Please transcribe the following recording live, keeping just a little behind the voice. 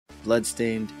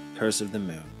Bloodstained, Curse of the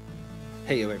Moon.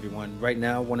 Hey everyone, right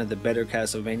now one of the better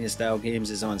Castlevania style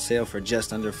games is on sale for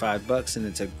just under $5 and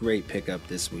it's a great pickup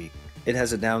this week. It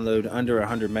has a download under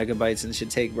 100 megabytes and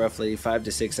should take roughly 5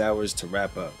 to 6 hours to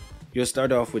wrap up. You'll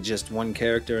start off with just one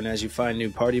character, and as you find new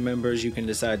party members you can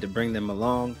decide to bring them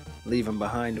along, leave them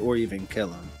behind, or even kill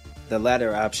them. The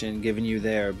latter option giving you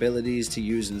their abilities to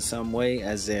use in some way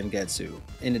as Zangetsu.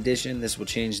 In addition, this will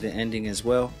change the ending as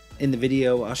well. In the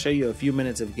video, I'll show you a few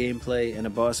minutes of gameplay and a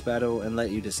boss battle and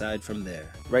let you decide from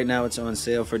there. Right now it's on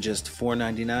sale for just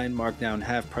 $4.99, marked down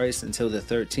half price until the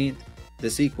 13th. The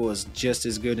sequel is just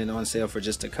as good and on sale for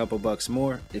just a couple bucks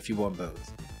more if you want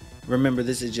both. Remember,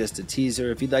 this is just a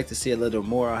teaser. If you'd like to see a little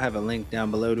more, I'll have a link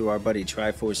down below to our buddy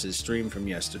Triforce's stream from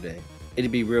yesterday.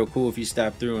 It'd be real cool if you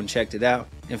stopped through and checked it out.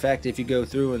 In fact, if you go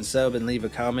through and sub and leave a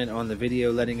comment on the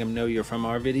video letting him know you're from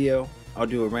our video, I'll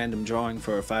do a random drawing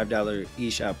for a $5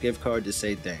 Eshop gift card to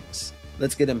say thanks.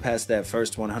 Let's get him past that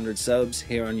first 100 subs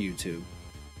here on YouTube.